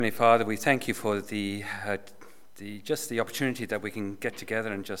Heavenly Father, we thank you for the opportunity that we can get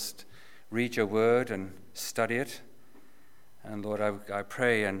together and just read your word and study it. And Lord, I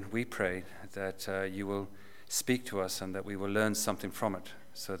pray and we pray that you will speak to us and that we will learn something from it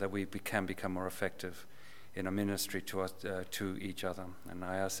so that we can become more effective in our ministry to each other. And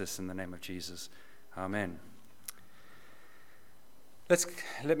I ask this in the name of Jesus. Amen.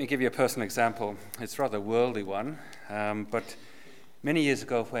 Let me give you a personal example. It's a rather worldly one, but many years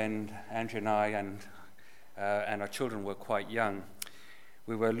ago, when Andrea and I and our children were quite young,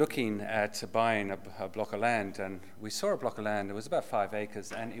 we were looking at buying a block of land, and we saw a block of land. It was about 5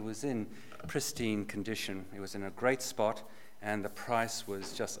 acres, and it was in pristine condition. It was in a great spot, and the price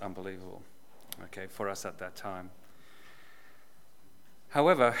was just unbelievable, for us at that time.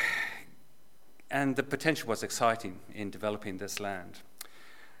 However, and the potential was exciting in developing this land.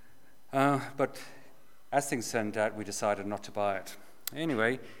 But as things turned out, we decided not to buy it.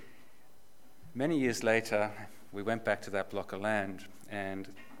 Anyway, many years later, we went back to that block of land, and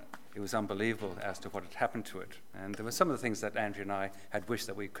it was unbelievable as to what had happened to it. And there were some of the things that Andrea and I had wished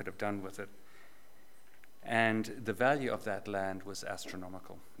that we could have done with it. And the value of that land was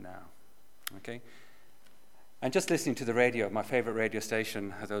astronomical now. And just listening to the radio, my favorite radio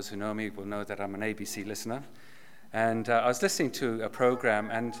station, those who know me will know that I'm an ABC listener. And I was listening to a program,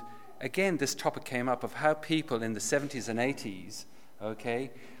 and again, this topic came up of how people in the 70s and 80s,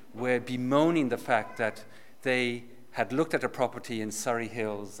 were bemoaning the fact that they had looked at a property in Surrey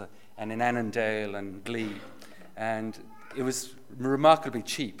Hills and in Annandale and Glebe, and it was remarkably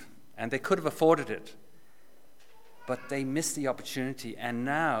cheap, and they could have afforded it. But they missed the opportunity, and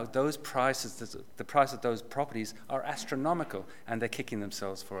now those prices, the price of those properties are astronomical, and they're kicking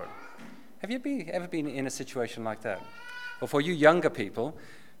themselves for it. Have you ever been in a situation like that? Or for you younger people,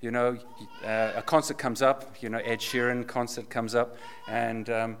 a concert comes up, Ed Sheeran concert comes up, and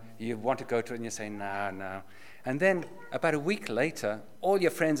you want to go to it, and you say, no. And then about a week later, all your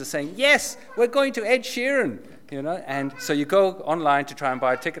friends are saying, yes, we're going to Ed Sheeran, and so you go online to try and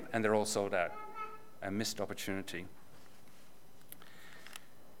buy a ticket, and they're all sold out. A missed opportunity.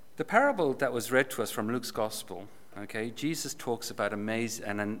 The parable that was read to us from Luke's Gospel, Jesus talks about an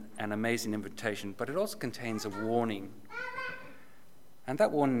amazing invitation, but it also contains a warning. And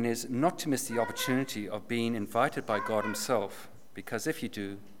that warning is not to miss the opportunity of being invited by God himself, because if you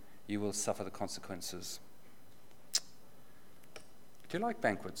do, you will suffer the consequences. Do you like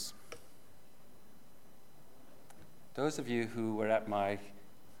banquets? Those of you who were at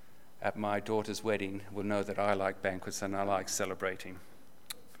my daughter's wedding will know that I like banquets and I like celebrating.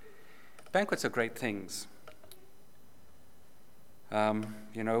 Banquets are great things.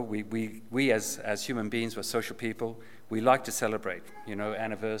 We as human beings, we're social people. We like to celebrate,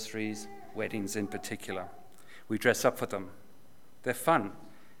 anniversaries, weddings in particular. We dress up for them. They're fun,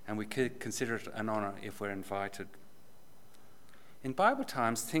 and we could consider it an honor if we're invited. In Bible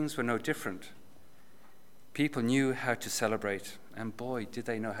times, things were no different. People knew how to celebrate, and boy, did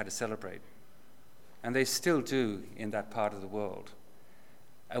they know how to celebrate. And they still do in that part of the world.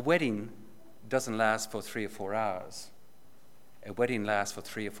 A wedding doesn't last for 3 or 4 hours. A wedding lasts for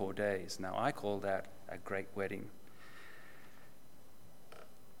 3 or 4 days. Now, I call that a great wedding.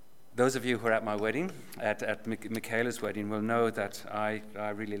 Those of you who are at my wedding, at Michaela's wedding, will know that I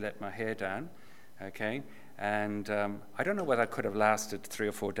really let my hair down, And I don't know whether I could have lasted 3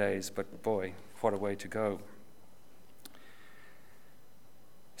 or 4 days, but boy, what a way to go.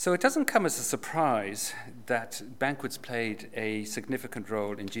 So it doesn't come as a surprise that banquets played a significant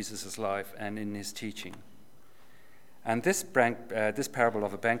role in Jesus' life and in his teaching. And this parable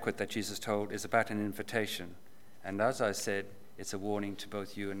of a banquet that Jesus told is about an invitation. And as I said, it's a warning to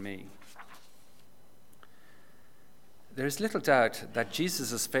both you and me. There is little doubt that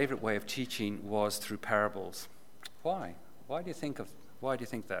Jesus' favorite way of teaching was through parables. Why? Why do you think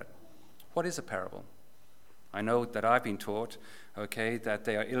that? What is a parable? I know that I've been taught, that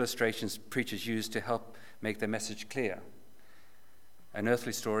they are illustrations preachers use to help make their message clear. An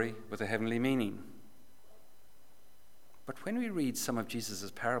earthly story with a heavenly meaning. But when we read some of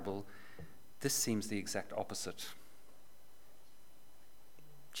Jesus' parable, this seems the exact opposite.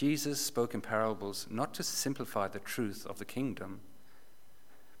 Jesus spoke in parables not to simplify the truth of the kingdom,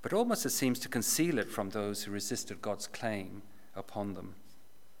 but almost it seems to conceal it from those who resisted God's claim upon them.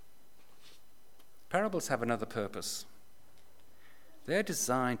 Parables have another purpose. They're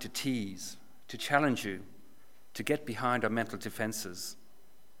designed to tease, to challenge you, to get behind our mental defenses.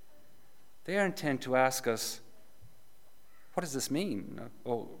 They are intended to ask us, what does this mean?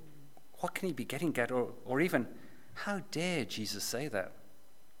 Or what can he be getting at? Or even, how dare Jesus say that?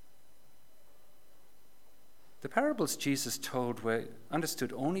 The parables Jesus told were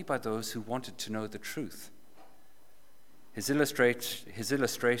understood only by those who wanted to know the truth. His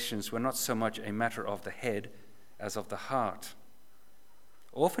illustrations were not so much a matter of the head as of the heart.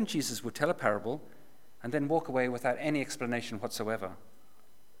 Often Jesus would tell a parable and then walk away without any explanation whatsoever.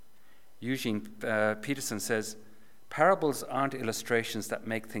 Eugene Peterson says, parables aren't illustrations that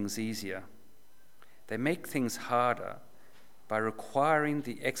make things easier. They make things harder by requiring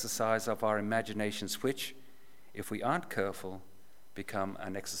the exercise of our imaginations, which, if we aren't careful, become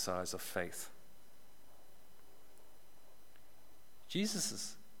an exercise of faith.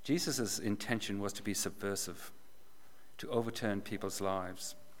 Jesus' intention was to be subversive, to overturn people's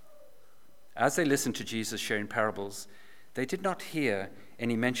lives. As they listened to Jesus sharing parables, they did not hear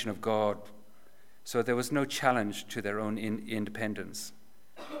any mention of God, so there was no challenge to their own independence.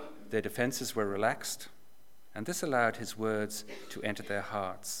 Their defenses were relaxed, and this allowed his words to enter their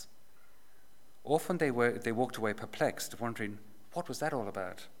hearts. Often they walked away perplexed, wondering, what was that all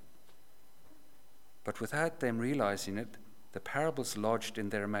about? But without them realizing it, the parables lodged in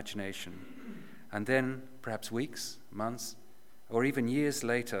their imagination. And then, perhaps weeks, months, or even years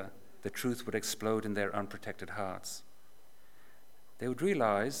later, the truth would explode in their unprotected hearts. They would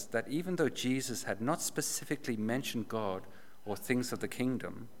realize that even though Jesus had not specifically mentioned God or things of the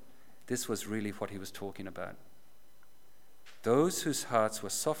kingdom, this was really what he was talking about. Those whose hearts were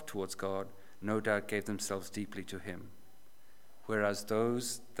soft towards God no doubt gave themselves deeply to him, whereas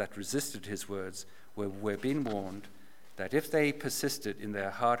those that resisted his words were being warned that if they persisted in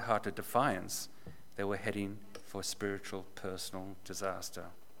their hard-hearted defiance, they were heading for spiritual, personal disaster.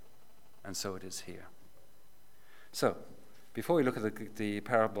 And so it is here. So, before we look at the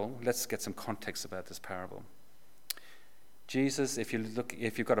parable, let's get some context about this parable. Jesus, if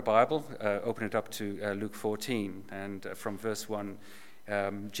you've got a Bible, open it up to Luke 14, and from verse 1,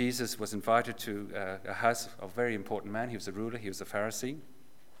 Jesus was invited to a house of a very important man. He was a ruler, he was a Pharisee,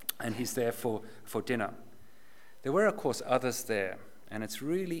 and he's there for dinner. There were, of course, others there, and it's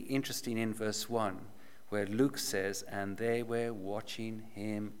really interesting in verse 1, where Luke says, and they were watching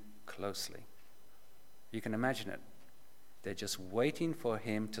him closely. You can imagine it. They're just waiting for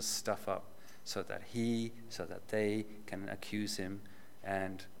him to stuff up so that they can accuse him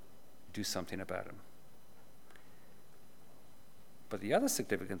and do something about him. But the other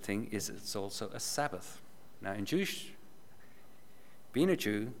significant thing is it's also a Sabbath. Now, in being a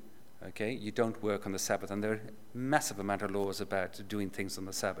Jew, okay, you don't work on the Sabbath, and there are a massive amount of laws about doing things on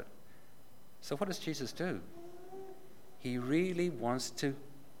the Sabbath. So what does Jesus do? He really wants to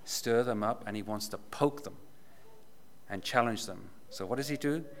stir them up, and he wants to poke them and challenge them. So what does he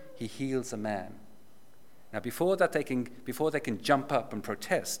do? He heals a man. Now, before they can jump up and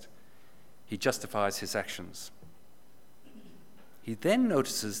protest, he justifies his actions. He then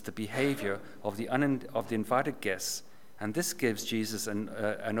notices the behavior of the invited guests, and this gives Jesus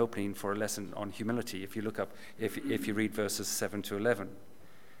an opening for a lesson on humility. If you read verses 7 to 11,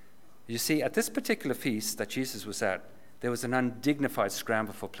 you see, at this particular feast that Jesus was at, there was an undignified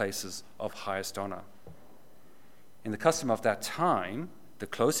scramble for places of highest honor. In the custom of that time, the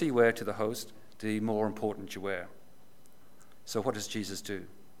closer you were to the host, the more important you were. So what does Jesus do?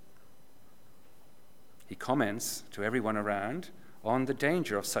 He comments to everyone around on the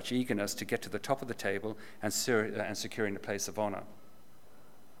danger of such eagerness to get to the top of the table and securing a place of honor.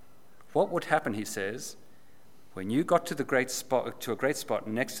 What would happen, he says, when you got to a great spot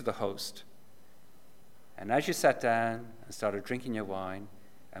next to the host, and as you sat down and started drinking your wine,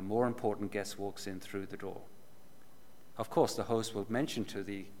 a more important guest walks in through the door. Of course, the host will mention to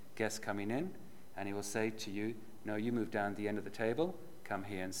the guest coming in, and he will say to you, no, you move down the end of the table, come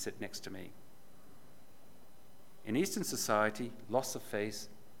here and sit next to me. In Eastern society, loss of face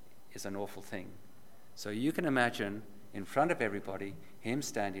is an awful thing. So you can imagine, in front of everybody, him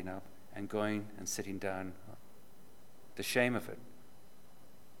standing up and going and sitting down. The shame of it.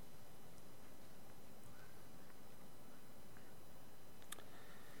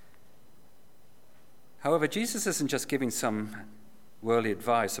 However, Jesus isn't just giving some worldly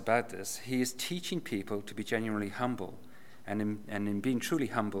advice about this. He is teaching people to be genuinely humble. And in being truly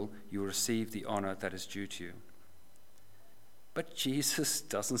humble, you will receive the honor that is due to you. But Jesus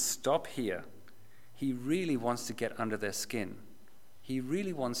doesn't stop here. He really wants to get under their skin. He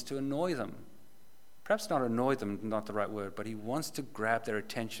really wants to annoy them. Perhaps not annoy them, not the right word, but he wants to grab their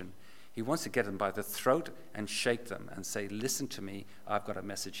attention. He wants to get them by the throat and shake them and say, listen to me, I've got a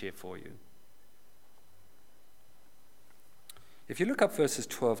message here for you. If you look up verses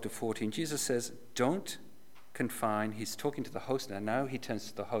 12 to 14, Jesus says, don't confine. He's talking to the host now. Now he turns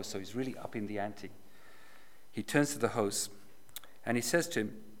to the host, so he's really upping the ante. He turns to the host, and he says to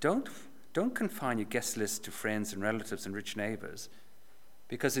him, don't don't confine your guest list to friends and relatives and rich neighbors,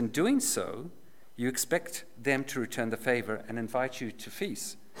 because in doing so, you expect them to return the favor and invite you to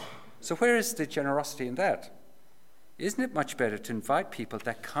feasts. So where is the generosity in that? Isn't it much better to invite people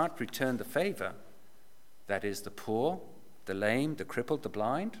that can't return the favor? That is, the poor, the lame, the crippled, the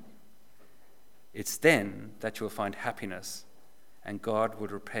blind. It's then that you'll find happiness, and God will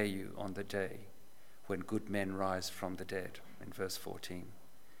repay you on the day when good men rise from the dead, in verse 14.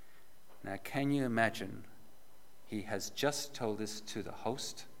 Now, can you imagine? He has just told this to the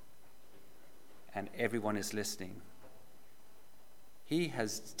host, and everyone is listening. He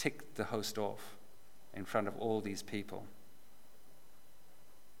has ticked the host off in front of all these people.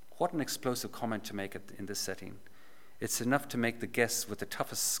 What an explosive comment to make in this setting. It's enough to make the guests with the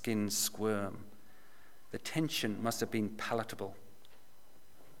toughest skin squirm. The tension must have been palatable.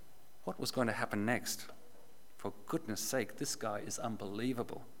 What was going to happen next? For goodness sake, this guy is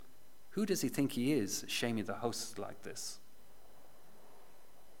unbelievable. Who does he think he is, shaming the hosts like this?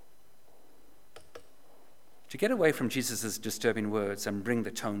 To get away from Jesus' disturbing words and bring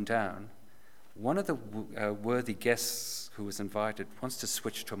the tone down, one of the worthy guests who was invited wants to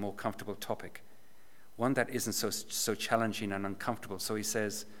switch to a more comfortable topic, one that isn't so challenging and uncomfortable. So he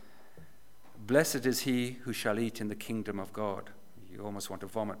says, "Blessed is he who shall eat in the kingdom of God." You almost want to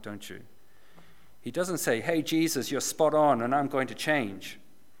vomit, don't you? He doesn't say, "Hey, Jesus, you're spot on and I'm going to change."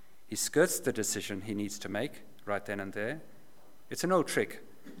 He skirts the decision he needs to make right then and there. It's an old trick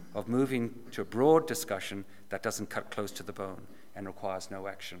of moving to a broad discussion that doesn't cut close to the bone and requires no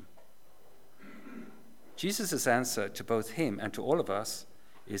action. Jesus' answer to both him and to all of us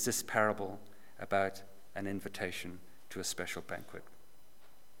is this parable about an invitation to a special banquet.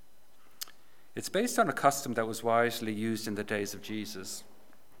 It's based on a custom that was wisely used in the days of Jesus.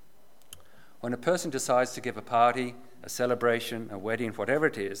 When a person decides to give a party, a celebration, a wedding, whatever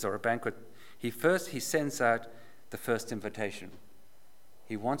it is, or a banquet, he sends out the first invitation.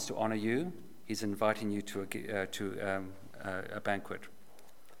 He wants to honor you. He's inviting you to a banquet.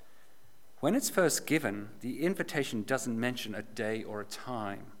 When it's first given, the invitation doesn't mention a day or a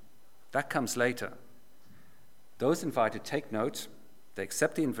time. That comes later. Those invited take note, they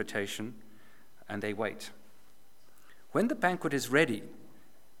accept the invitation, and they wait. When the banquet is ready,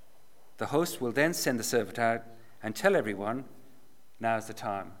 the host will then send the servant out and tell everyone, "Now's the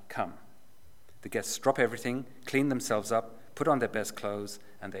time, come." The guests drop everything, clean themselves up, put on their best clothes,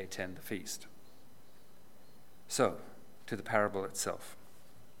 and they attend the feast. So, to the parable itself.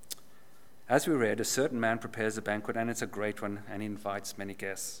 As we read, a certain man prepares a banquet, and it's a great one, and he invites many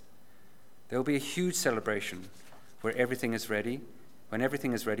guests. There will be a huge celebration where everything is ready. When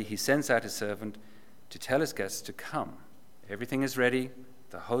everything is ready, he sends out his servant to tell his guests to come. Everything is ready.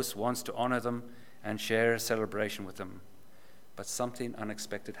 The host wants to honor them and share a celebration with them. But something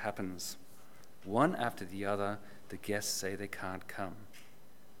unexpected happens. One after the other, the guests say they can't come.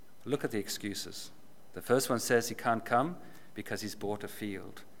 Look at the excuses. The first one says he can't come because he's bought a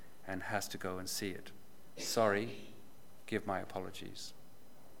field and has to go and see it. Sorry, give my apologies.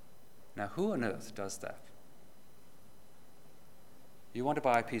 Now, who on earth does that? You want to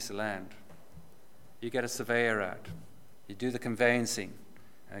buy a piece of land. You get a surveyor out. You do the conveyancing,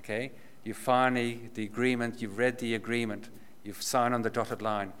 okay? You finally, the agreement, you've read the agreement. You've signed on the dotted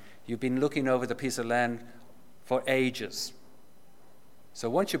line. You've been looking over the piece of land for ages. So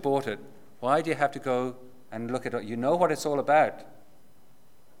once you bought it, why do you have to go and look at it? You know what it's all about.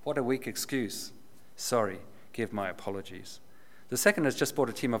 What a weak excuse. Sorry, give my apologies. The second has just bought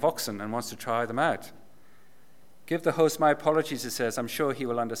a team of oxen and wants to try them out. Give the host my apologies, he says. I'm sure he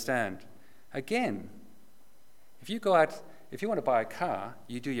will understand. Again, if you go out, if you want to buy a car,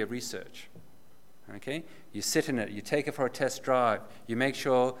 you do your research. Okay? You sit in it, you take it for a test drive, you make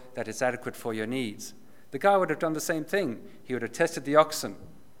sure that it's adequate for your needs. The guy would have done the same thing. He would have tested the oxen.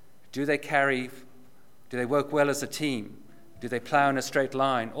 Do they work well as a team? Do they plow in a straight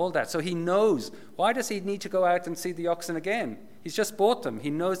line? All that. So he knows. Why does he need to go out and see the oxen again? He's just bought them. He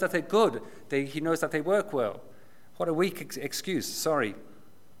knows that they're good. He knows that they work well. What a weak excuse. Sorry,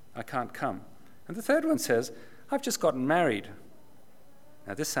 I can't come. And the third one says, I've just gotten married.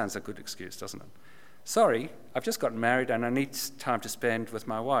 Now this sounds a good excuse, doesn't it? Sorry, I've just gotten married and I need time to spend with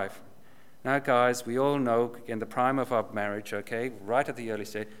my wife. Now guys, we all know in the prime of our marriage, okay, right at the early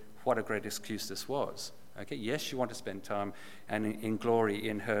stage, what a great excuse this was. Okay, yes, you want to spend time and in glory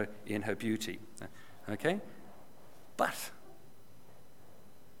in her beauty. Okay? But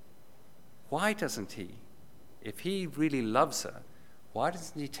why doesn't he? If he really loves her, why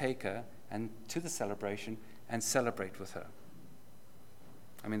doesn't he take her and to the celebration and celebrate with her?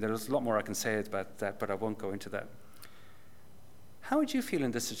 I mean, there's a lot more I can say about that, but I won't go into that. How would you feel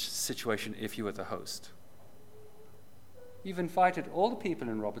in this situation if you were the host? You've invited all the people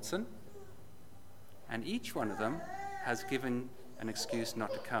in Robertson, and each one of them has given an excuse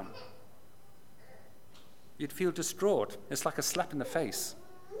not to come. You'd feel distraught. It's like a slap in the face.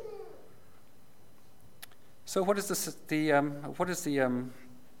 So what does the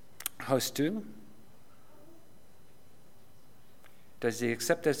host do? Does he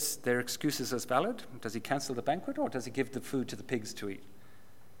accept their excuses as valid? Does he cancel the banquet, or does he give the food to the pigs to eat?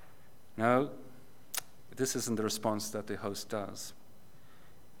 No, this isn't the response that the host does.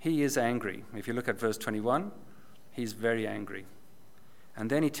 He is angry. If you look at verse 21, he's very angry.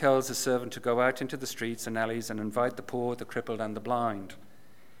 And then he tells his servant to go out into the streets and alleys and invite the poor, the crippled, and the blind.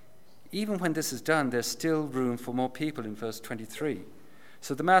 Even when this is done, there's still room for more people in verse 23.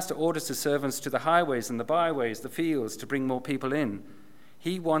 So the master orders his servants to the highways and the byways, the fields, to bring more people in.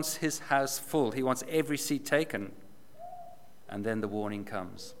 He wants his house full. He wants every seat taken. And then the warning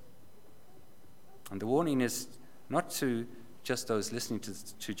comes. And the warning is not to just those listening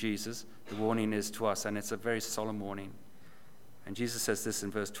to Jesus. The warning is to us, and it's a very solemn warning. And Jesus says this in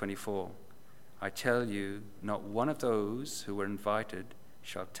verse 24, I tell you, not one of those who were invited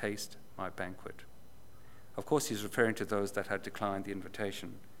shall taste my banquet. Of course, he's referring to those that had declined the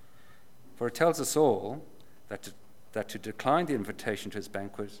invitation. For it tells us all that to decline the invitation to his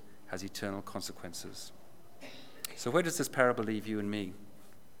banquet has eternal consequences. So where does this parable leave you and me?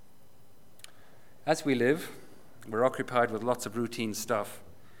 As we live, we're occupied with lots of routine stuff.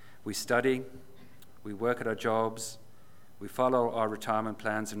 We study, we work at our jobs, we follow our retirement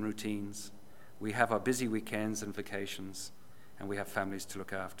plans and routines, we have our busy weekends and vacations, and we have families to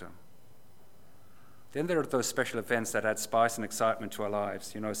look after. Then there are those special events that add spice and excitement to our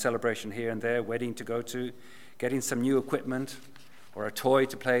lives. A celebration here and there, wedding to go to, getting some new equipment, or a toy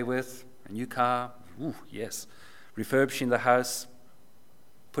to play with, a new car, yes, refurbishing the house,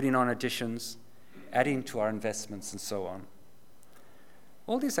 putting on additions, adding to our investments, and so on.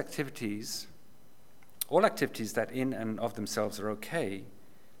 All activities that in and of themselves are okay,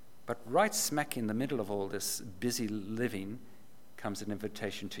 but right smack in the middle of all this busy living comes an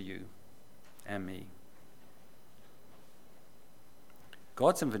invitation to you and me.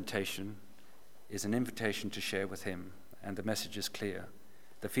 God's invitation is an invitation to share with him, and the message is clear.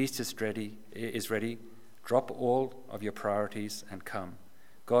 The feast is ready. Drop all of your priorities and come.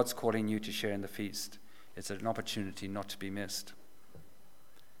 God's calling you to share in the feast. It's an opportunity not to be missed.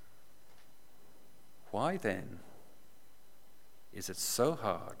 Why then is it so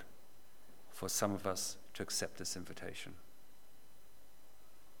hard for some of us to accept this invitation?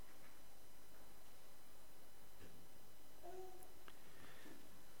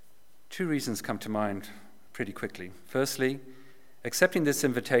 Two reasons come to mind pretty quickly. Firstly, accepting this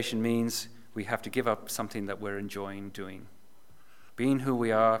invitation means we have to give up something that we're enjoying doing. Being who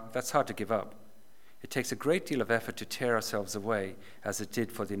we are, that's hard to give up. It takes a great deal of effort to tear ourselves away, as it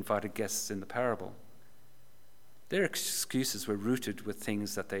did for the invited guests in the parable. Their excuses were rooted with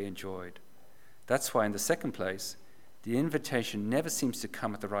things that they enjoyed. That's why, in the second place, the invitation never seems to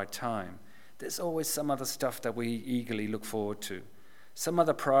come at the right time. There's always some other stuff that we eagerly look forward to, some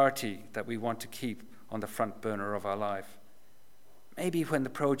other priority that we want to keep on the front burner of our life. Maybe when the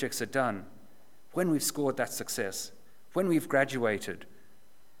projects are done, when we've scored that success, when we've graduated,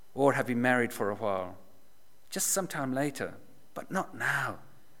 or have been married for a while. Just sometime later, but not now.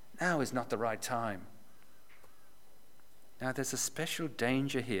 Now is not the right time. Now there's a special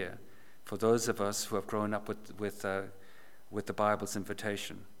danger here for those of us who have grown up with the Bible's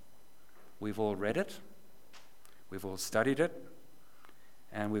invitation. We've all read it, we've all studied it,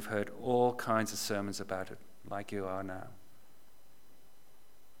 and we've heard all kinds of sermons about it, like you are now.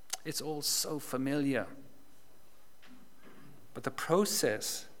 It's all so familiar. But the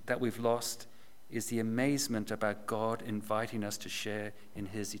process that we've lost is the amazement about God inviting us to share in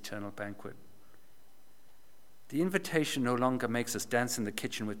his eternal banquet. The invitation no longer makes us dance in the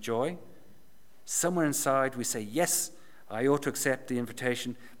kitchen with joy. Somewhere inside we say, yes, I ought to accept the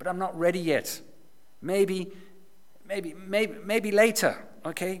invitation, but I'm not ready yet. Maybe later,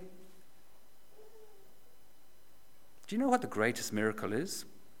 okay? Do you know what the greatest miracle is?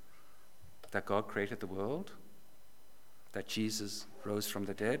 That God created the world? That Jesus rose from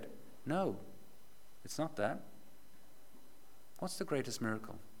the dead? No, it's not that. What's the greatest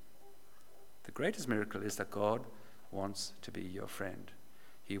miracle? The greatest miracle is that God wants to be your friend.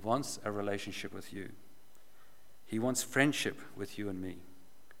 He wants a relationship with you. He wants friendship with you and me.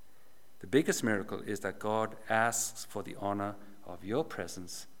 The biggest miracle is that God asks for the honor of your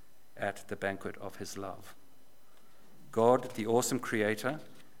presence at the banquet of his love. God, the awesome creator,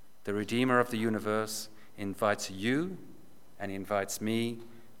 the redeemer of the universe, invites you and he invites me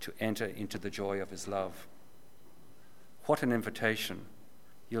to enter into the joy of his love. What an invitation.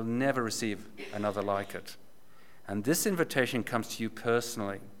 You'll never receive another like it. And this invitation comes to you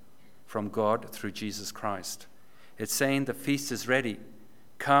personally from God through Jesus Christ. It's saying the feast is ready.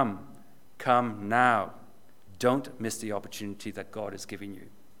 Come now. Don't miss the opportunity that God is giving you.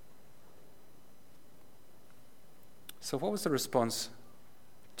 So what was the response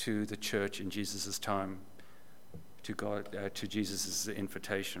to the church in Jesus' time to Jesus'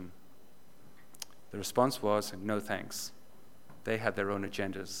 invitation? The response was no thanks. They had their own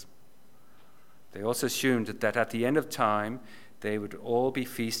agendas. They also assumed that at the end of time, they would all be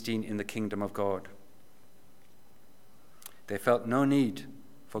feasting in the kingdom of God. They felt no need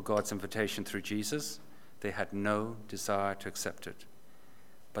for God's invitation through Jesus. They had no desire to accept it.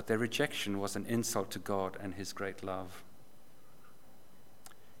 But their rejection was an insult to God and his great love.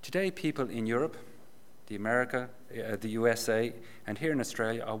 Today, people in Europe, the USA, and here in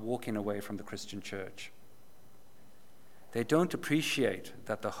Australia are walking away from the Christian church. They don't appreciate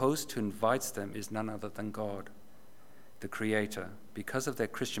that the host who invites them is none other than God, the Creator. Because of their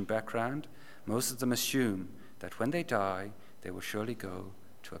Christian background, most of them assume that when they die, they will surely go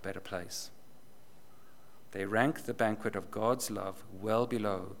to a better place. They rank the banquet of God's love well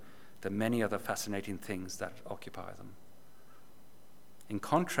below the many other fascinating things that occupy them. In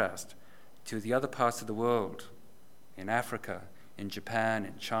contrast to the other parts of the world, in Africa, in Japan,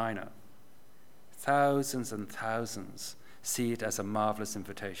 in China, thousands and thousands see it as a marvelous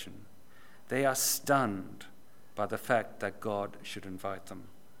invitation. They are stunned by the fact that God should invite them.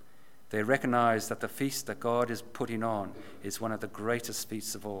 They recognize that the feast that God is putting on is one of the greatest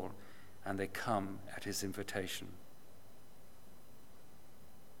feasts of all, and they come at his invitation.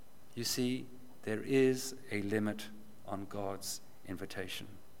 You see, there is a limit on God's invitation.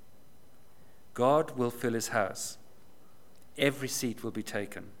 God will fill his house. Every seat will be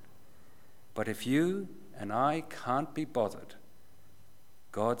taken. But if you and I can't be bothered,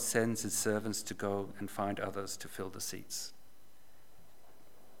 God sends his servants to go and find others to fill the seats.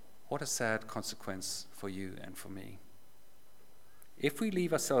 What a sad consequence for you and for me. If we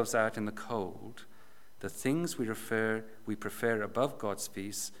leave ourselves out in the cold, the things we prefer above God's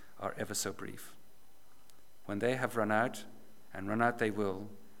feast are ever so brief. When they have run out, and run out they will,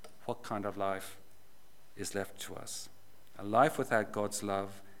 what kind of life is left to us? A life without God's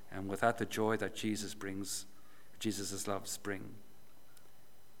love and without the joy that Jesus' loves bring.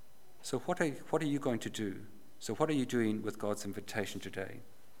 So what are you going to do? So what are you doing with God's invitation today?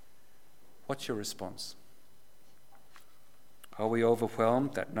 What's your response? Are we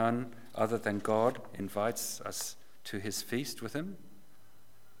overwhelmed that none other than God invites us to his feast with him?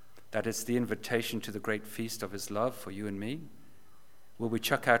 That it's the invitation to the great feast of his love for you and me? Will we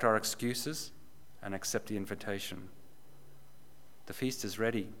chuck out our excuses and accept the invitation? The feast is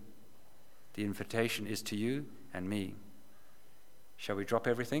ready. The invitation is to you and me. Shall we drop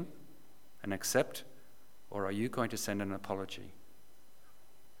everything and accept, or are you going to send an apology?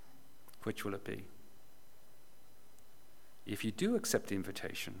 Which will it be? If you do accept the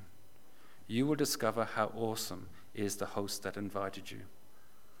invitation, you will discover how awesome is the host that invited you.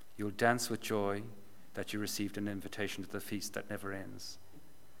 You'll dance with joy that you received an invitation to the feast that never ends.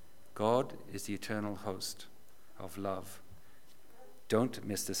 God is the eternal host of love. Don't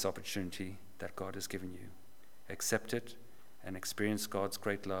miss this opportunity that God has given you. Accept it and experience God's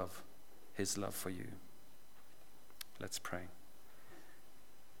great love, his love for you. Let's pray.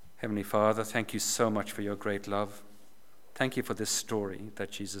 Heavenly Father, thank you so much for your great love. Thank you for this story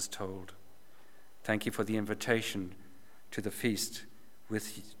that Jesus told. Thank you for the invitation to the feast,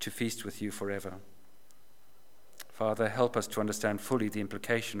 to feast with you forever. Father, help us to understand fully the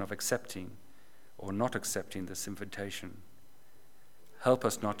implication of accepting or not accepting this invitation. Help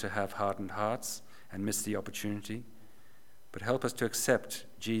us not to have hardened hearts and miss the opportunity, but help us to accept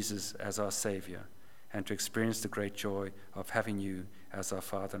Jesus as our Savior and to experience the great joy of having you as our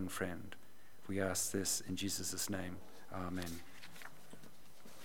Father and friend. We ask this in Jesus' name. Amen.